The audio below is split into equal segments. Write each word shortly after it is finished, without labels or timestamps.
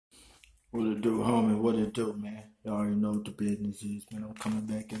What it do, homie? What it do, man? Y'all already know what the business is, man. I'm coming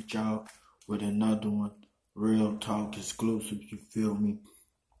back at y'all with another one. Real talk exclusive, you feel me?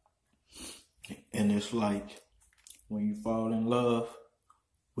 And it's like when you fall in love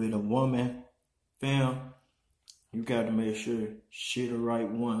with a woman, fam, you gotta make sure she the right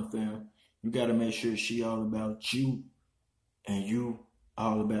one, fam. You gotta make sure she all about you and you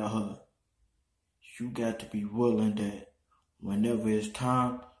all about her. You got to be willing that whenever it's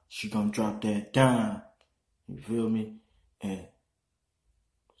time, she gonna drop that dime. You feel me? And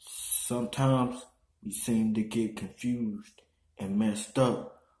sometimes we seem to get confused and messed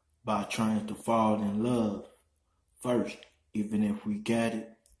up by trying to fall in love first, even if we got it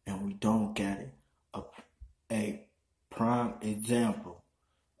and we don't got it. A prime example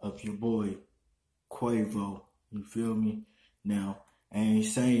of your boy Quavo. You feel me? Now, I ain't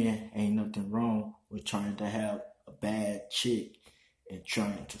saying ain't nothing wrong with trying to have a bad chick and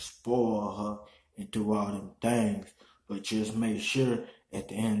trying to spoil her and do all them things. But just make sure at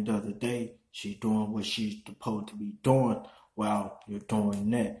the end of the day, she's doing what she's supposed to be doing while you're doing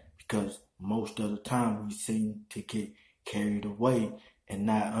that. Because most of the time we seem to get carried away and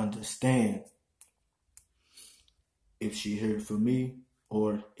not understand if she here for me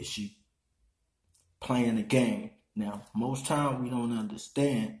or is she playing a game. Now, most time we don't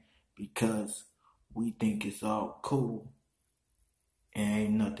understand because we think it's all cool and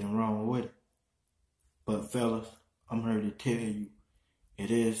ain't nothing wrong with it. But fellas, I'm here to tell you,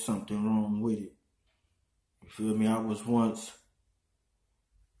 it is something wrong with it. You feel me? I was once,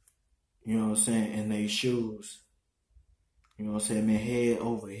 you know what I'm saying, in their shoes. You know what I'm saying, man, head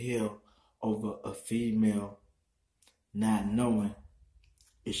over heel over a female, not knowing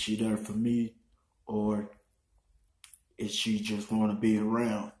is she there for me or is she just want to be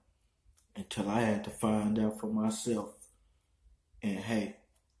around, until I had to find out for myself. And hey,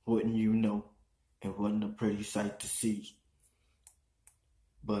 wouldn't you know, it wasn't a pretty sight to see.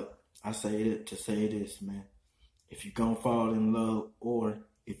 But I say it to say this, man. If you're gonna fall in love or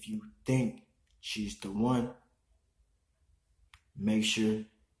if you think she's the one, make sure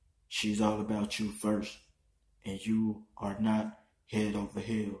she's all about you first and you are not head over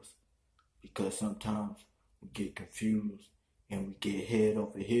heels. Because sometimes we get confused and we get head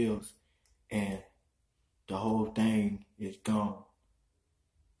over heels and the whole thing is gone.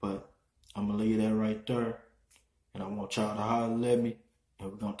 But I'm going to leave that right there. And I want y'all to holler at me.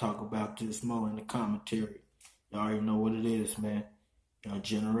 And we're going to talk about this more in the commentary. Y'all already know what it is, man. Your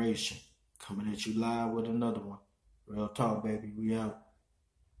generation. Coming at you live with another one. Real talk, baby. We out.